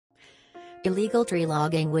Illegal tree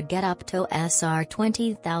logging would get up to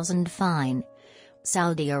SR20,000 fine.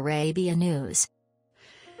 Saudi Arabia News.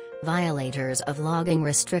 Violators of logging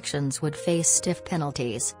restrictions would face stiff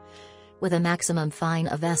penalties, with a maximum fine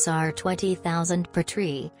of SR20,000 per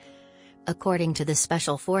tree. According to the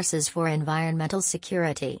Special Forces for Environmental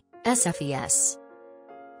Security, SFES.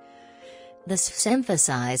 The SFES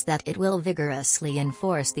emphasized that it will vigorously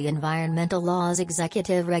enforce the environmental law's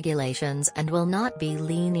executive regulations and will not be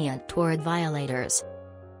lenient toward violators.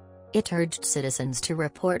 It urged citizens to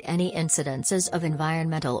report any incidences of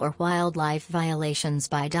environmental or wildlife violations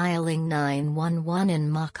by dialing 911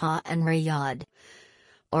 in Makkah and Riyadh,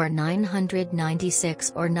 or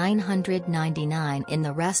 996 or 999 in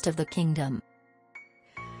the rest of the kingdom.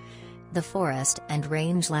 The Forest and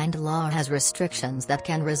Rangeland Law has restrictions that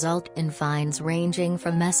can result in fines ranging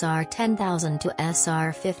from SR10,000 to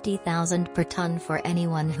SR50,000 per ton for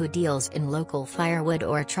anyone who deals in local firewood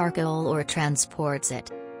or charcoal or transports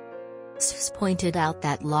it. SFES pointed out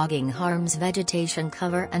that logging harms vegetation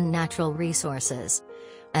cover and natural resources,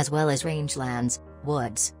 as well as rangelands,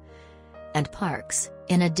 woods, and parks,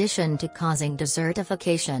 in addition to causing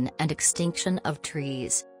desertification and extinction of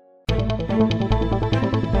trees.